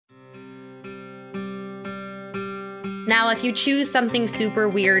Now, if you choose something super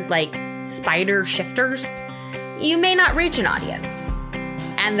weird like spider shifters, you may not reach an audience,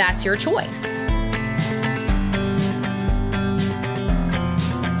 and that's your choice.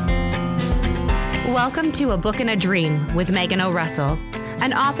 Welcome to A Book and a Dream with Megan O'Russell,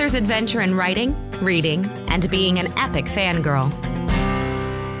 an author's adventure in writing, reading, and being an epic fangirl.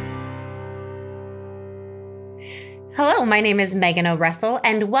 Hello, my name is Megan O'Russell,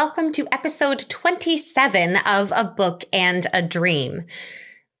 and welcome to episode 27 of A Book and a Dream.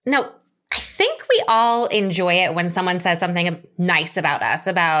 Now, I think we all enjoy it when someone says something nice about us,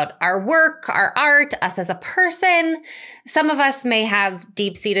 about our work, our art, us as a person. Some of us may have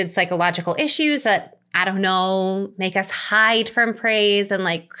deep-seated psychological issues that, I don't know, make us hide from praise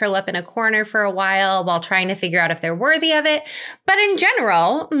and curl up in a corner for a while trying to figure out if they're worthy of it. But in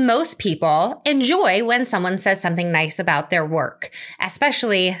general, most people enjoy when someone says something nice about their work,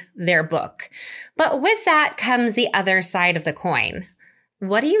 especially their book. But with that comes the other side of the coin.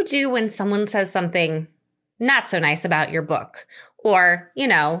 What do you do when someone says something not so nice about your book? Or,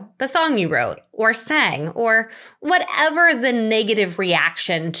 the song you wrote or sang or whatever the negative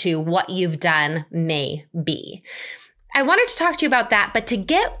reaction to what you've done may be. I wanted to talk to you about that, but to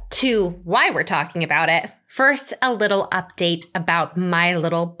get to why we're talking about it, first, a little update about my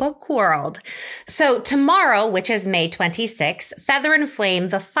little book world. So tomorrow, which is May 26th, Feather and Flame,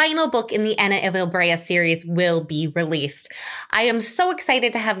 the final book in the Anna of Ilbrea series, will be released. I am so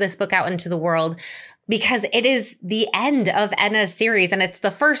excited to have this book out into the world because it is the end of Anna's series, and it's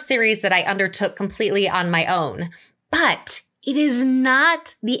the first series that I undertook completely on my own. But it is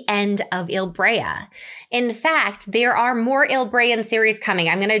not the end of Ilbrea. In fact, there are more Ilbrean series coming.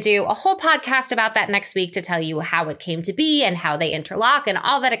 I'm going to do a whole podcast about that next week to tell you how it came to be and how they interlock and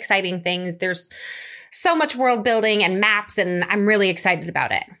all that exciting things. There's so much world building and maps, and I'm really excited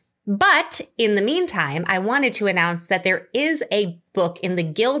about it. But in the meantime, I wanted to announce that there is a book in the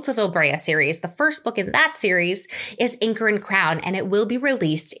Guilds of Ilbrea series. The first book in that series is Anchor and Crown, and it will be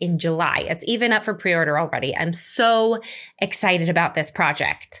released in July. It's even up for pre-order already. I'm so excited about this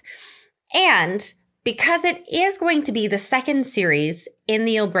project. And because it is going to be the second series in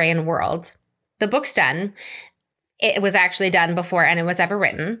the Ilbrean world, the book's done. It was actually done before Anna was ever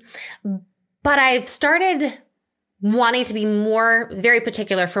written. But I've started wanting to be very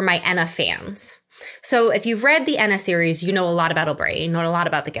particular for my Anna fans. So if you've read the Anna series, you know a lot about Ilbrea, you know a lot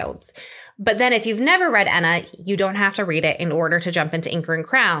about the guilds. But then if you've never read Anna, you don't have to read it in order to jump into Anchor and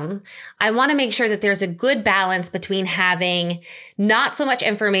Crown. I want to make sure that there's a good balance between having not so much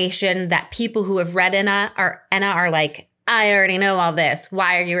information that people who have read Anna are like, I already know all this.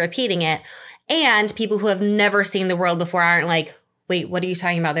 Why are you repeating it? And people who have never seen the world before aren't like, wait, what are you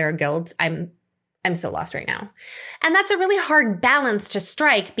talking about? There are guilds? I'm so lost right now. And that's a really hard balance to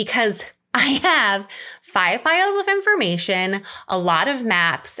strike because I have 5 files of information, a lot of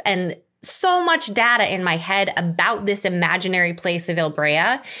maps, and so much data in my head about this imaginary place of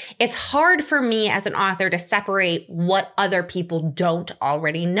Ilbrea. It's hard for me as an author to separate what other people don't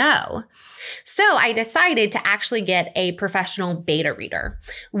already know. So I decided to actually get a professional beta reader,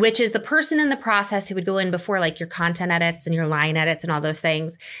 which is the person in the process who would go in before your content edits and your line edits and all those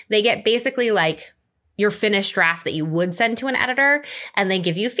things. They get basically your finished draft that you would send to an editor, and they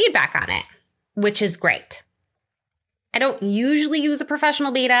give you feedback on it, which is great. I don't usually use a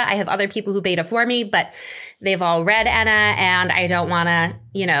professional beta. I have other people who beta for me, but they've all read Anna, and I don't want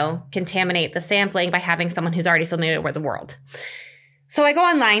to, contaminate the sampling by having someone who's already familiar with the world. So I go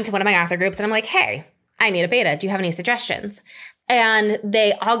online to one of my author groups and I'm like, hey, I need a beta. Do you have any suggestions? And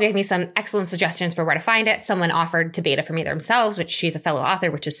they all gave me some excellent suggestions for where to find it. Someone offered to beta for me themselves, which she's a fellow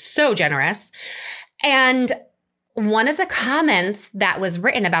author, which is so generous. And one of the comments that was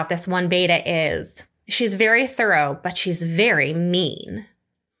written about this one beta is, she's very thorough, but she's very mean.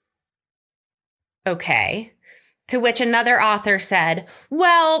 Okay. To which another author said,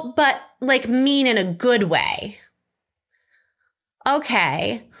 well, but mean in a good way.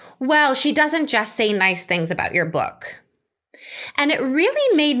 Okay. Well, she doesn't just say nice things about your book. And it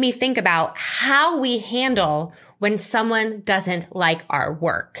really made me think about how we handle when someone doesn't like our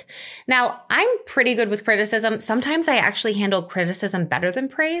work. Now, I'm pretty good with criticism. Sometimes I actually handle criticism better than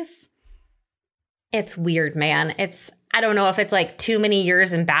praise. It's weird, man. I don't know if it's too many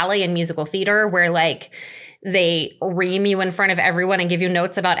years in ballet and musical theater where they ream you in front of everyone and give you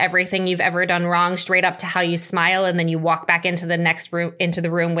notes about everything you've ever done wrong, straight up to how you smile. And then you walk back into the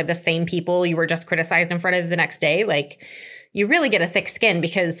room with the same people you were just criticized in front of the next day. You really get a thick skin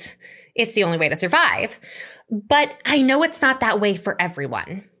because it's the only way to survive. But I know it's not that way for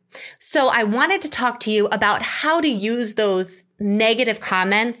everyone. So I wanted to talk to you about how to use those negative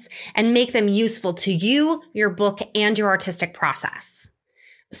comments and make them useful to you, your book, and your artistic process.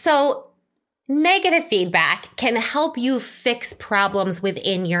 So negative feedback can help you fix problems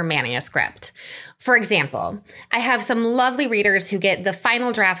within your manuscript. For example, I have some lovely readers who get the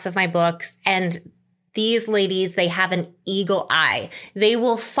final drafts of my books, and these ladies, they have an eagle eye. They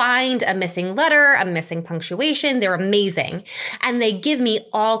will find a missing letter, a missing punctuation. They're amazing. And they give me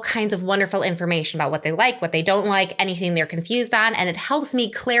all kinds of wonderful information about what they like, what they don't like, anything they're confused on. And it helps me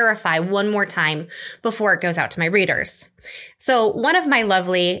clarify one more time before it goes out to my readers. So one of my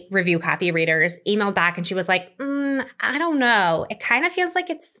lovely review copy readers emailed back and she was like, I don't know. It kind of feels like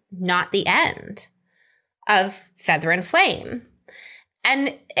it's not the end of Feather and Flame. And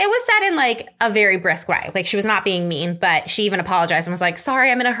it was said in like a very brisk way. Like she was not being mean, but she even apologized and was like, sorry,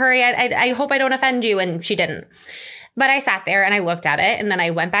 I'm in a hurry. I hope I don't offend you. And she didn't. But I sat there and I looked at it and then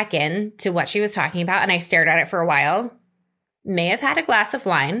I went back in to what she was talking about and I stared at it for a while. May have had a glass of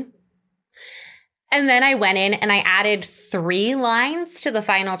wine. And then I went in and I added 3 lines to the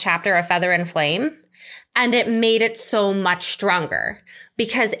final chapter of Feather and Flame. And it made it so much stronger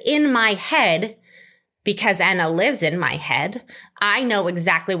because in my head, because Anna lives in my head, I know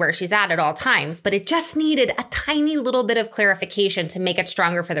exactly where she's at all times, but it just needed a tiny little bit of clarification to make it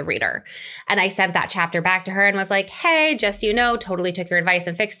stronger for the reader. And I sent that chapter back to her and was like, hey, just so you know, totally took your advice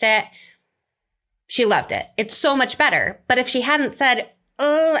and fixed it. She loved it. It's so much better. But if she hadn't said,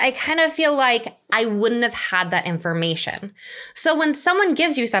 oh, I kind of feel like I wouldn't have had that information. So when someone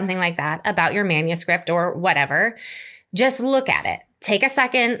gives you something like that about your manuscript or whatever, just look at it. Take a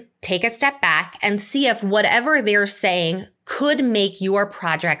second, take a step back, and see if whatever they're saying could make your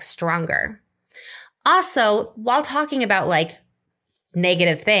project stronger. Also, while talking about like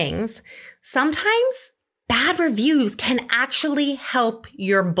negative things, sometimes bad reviews can actually help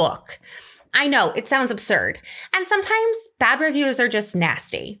your book. I know it sounds absurd. And sometimes bad reviews are just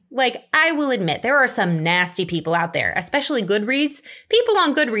nasty. Like, I will admit there are some nasty people out there, especially Goodreads. People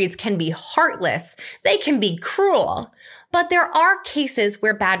on Goodreads can be heartless. They can be cruel. But there are cases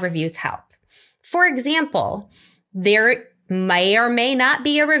where bad reviews help. For example, there may or may not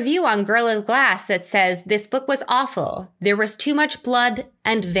be a review on Girl of Glass that says this book was awful. There was too much blood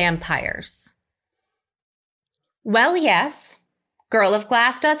and vampires. Well, yes. Girl of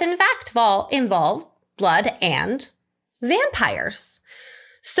Glass does in fact involve blood and vampires.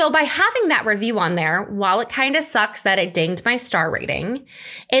 So by having that review on there, while it kind of sucks that it dinged my star rating,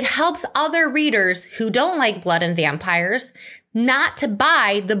 it helps other readers who don't like blood and vampires not to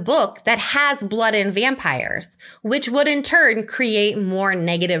buy the book that has blood and vampires, which would in turn create more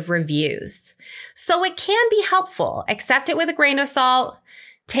negative reviews. So it can be helpful. Accept it with a grain of salt.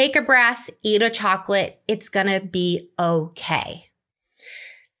 Take a breath, eat a chocolate. It's gonna be okay.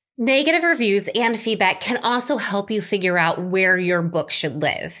 Negative reviews and feedback can also help you figure out where your book should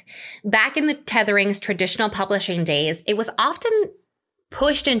live. Back in the Tethering's traditional publishing days, it was often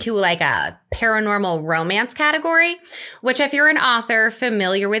pushed into like a paranormal romance category, which if you're an author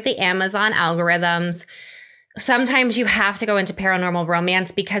familiar with the Amazon algorithms, sometimes you have to go into paranormal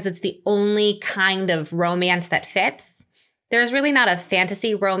romance because it's the only kind of romance that fits. There's really not a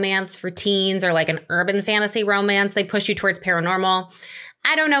fantasy romance for teens or like an urban fantasy romance. They push you towards paranormal.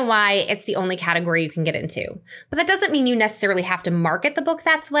 I don't know why it's the only category you can get into, but that doesn't mean you necessarily have to market the book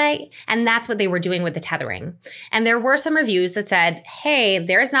that way. And that's what they were doing with the Tethering. And there were some reviews that said, hey,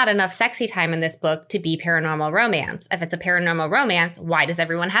 there's not enough sexy time in this book to be paranormal romance. If it's a paranormal romance, why does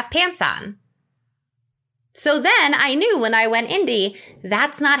everyone have pants on? So then I knew when I went indie,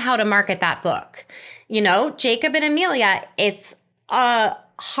 that's not how to market that book. You know, Jacob and Amelia, it's a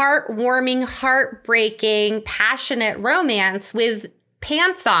heartwarming, heartbreaking, passionate romance with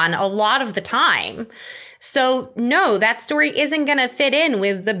pants on a lot of the time. So no, that story isn't going to fit in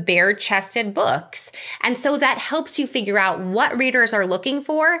with the bare-chested books. And so that helps you figure out what readers are looking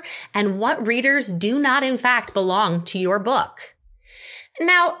for and what readers do not in fact belong to your book.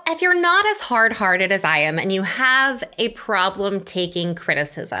 Now, if you're not as hard-hearted as I am and you have a problem taking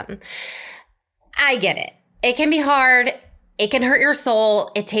criticism, I get it. It can be hard. It can hurt your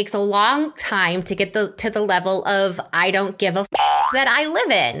soul. It takes a long time to get to the level of I don't give a that I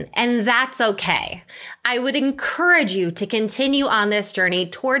live in, and that's okay. I would encourage you to continue on this journey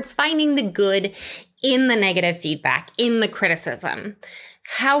towards finding the good in the negative feedback, in the criticism.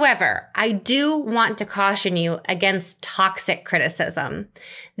 However, I do want to caution you against toxic criticism.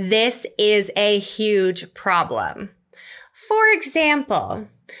 This is a huge problem. For example,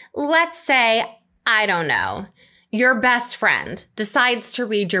 let's say, I don't know, Your best friend decides to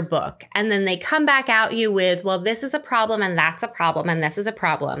read your book, and then they come back at you with, well, this is a problem and that's a problem and this is a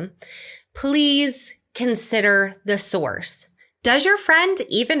problem. Please consider the source. Does your friend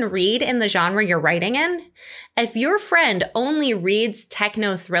even read in the genre you're writing in? If your friend only reads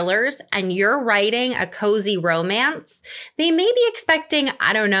techno thrillers and you're writing a cozy romance, they may be expecting,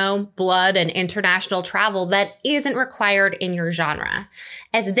 I don't know, blood and international travel that isn't required in your genre.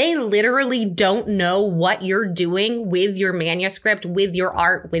 If they literally don't know what you're doing with your manuscript, with your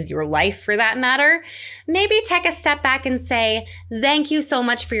art, with your life for that matter, maybe take a step back and say, thank you so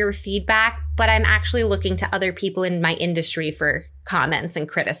much for your feedback, but I'm actually looking to other people in my industry for comments and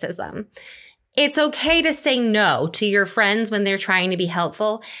criticism. It's okay to say no to your friends when they're trying to be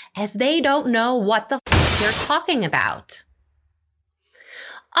helpful if they don't know what the they're talking about.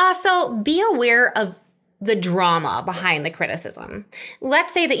 Also, be aware of the drama behind the criticism.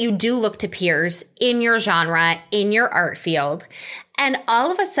 Let's say that you do look to peers in your genre, in your art field, and all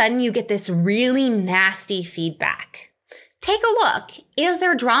of a sudden you get this really nasty feedback. Take a look. Is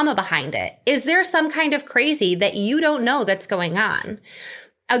there drama behind it? Is there some kind of crazy that you don't know that's going on?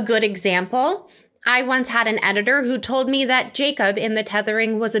 A good example, I once had an editor who told me that Jacob in The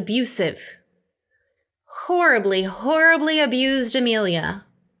Tethering was abusive. Horribly, horribly abused Amelia.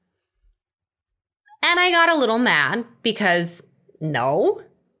 And I got a little mad because no,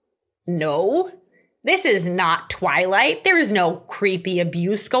 this is not Twilight. There's no creepy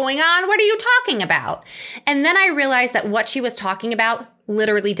abuse going on. What are you talking about? And then I realized that what she was talking about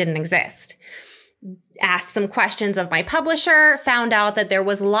literally didn't exist. Asked some questions of my publisher, found out that there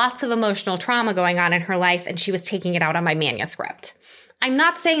was lots of emotional trauma going on in her life, and she was taking it out on my manuscript. I'm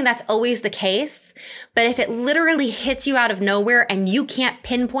not saying that's always the case, but if it literally hits you out of nowhere and you can't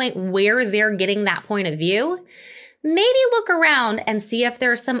pinpoint where they're getting that point of view, maybe look around and see if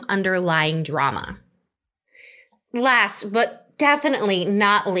there's some underlying drama. Last, but definitely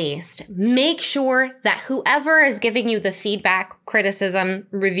not least, make sure that whoever is giving you the feedback, criticism,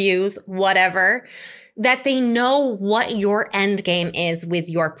 reviews, whatever, that they know what your end game is with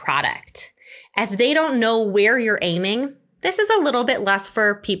your product. If they don't know where you're aiming, this is a little bit less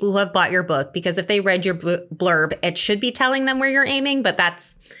for people who have bought your book, because if they read your blurb, it should be telling them where you're aiming, but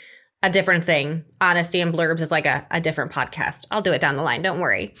that's a different thing. Honesty and blurbs is like a different podcast. I'll do it down the line. Don't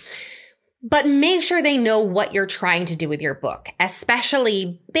worry. But make sure they know what you're trying to do with your book,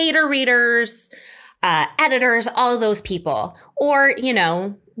 especially beta readers, editors, all those people. Or,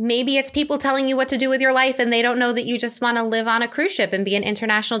 maybe it's people telling you what to do with your life and they don't know that you just want to live on a cruise ship and be an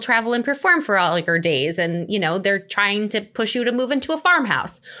international travel and perform for all your days. And, they're trying to push you to move into a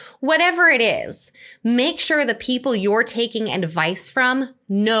farmhouse. Whatever it is, make sure the people you're taking advice from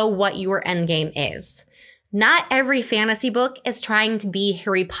know what your end game is. Not every fantasy book is trying to be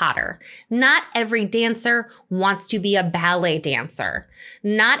Harry Potter. Not every dancer wants to be a ballet dancer.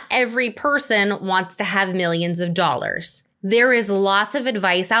 Not every person wants to have millions of dollars. There is lots of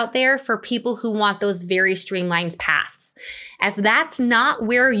advice out there for people who want those very streamlined paths. If that's not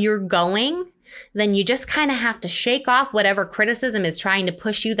where you're going, then you just kind of have to shake off whatever criticism is trying to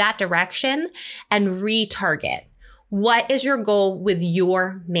push you that direction and retarget. What is your goal with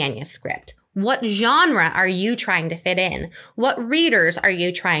your manuscript? What genre are you trying to fit in? What readers are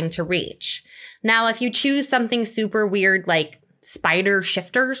you trying to reach? Now, if you choose something super weird like spider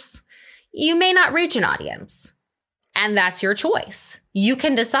shifters, you may not reach an audience. And that's your choice. You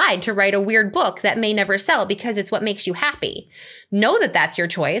can decide to write a weird book that may never sell because it's what makes you happy. Know that that's your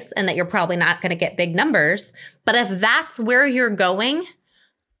choice and that you're probably not going to get big numbers. But if that's where you're going,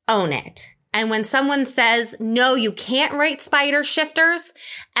 own it. And when someone says, no, you can't write spider shifters,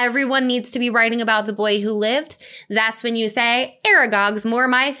 everyone needs to be writing about the boy who lived, that's when you say, Aragog's more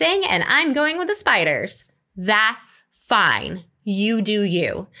my thing and I'm going with the spiders. That's fine. You do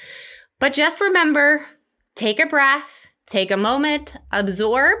you. But just remember, take a breath, take a moment,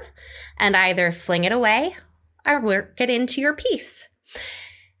 absorb, and either fling it away or work it into your piece.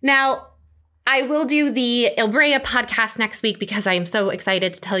 Now, I will do the Ilbrea podcast next week because I am so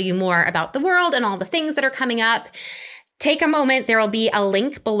excited to tell you more about the world and all the things that are coming up. Take a moment. There will be a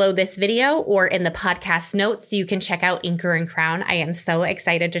link below this video or in the podcast notes so you can check out Inker and Crown. I am so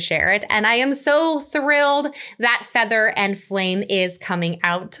excited to share it. And I am so thrilled that Feather and Flame is coming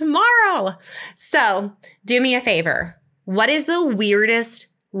out tomorrow. So do me a favor. What is the weirdest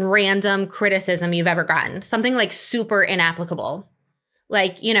random criticism you've ever gotten? Something like super inapplicable.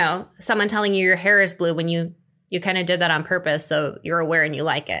 Like, someone telling you your hair is blue when you you kind of did that on purpose, so you're aware and you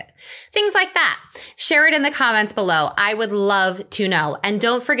like it. Things like that. Share it in the comments below. I would love to know. And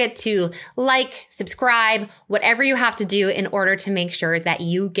don't forget to like, subscribe, whatever you have to do in order to make sure that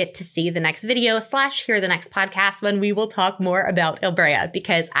you get to see the next video / hear the next podcast when we will talk more about Ilbrea,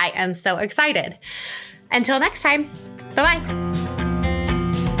 because I am so excited. Until next time, bye-bye.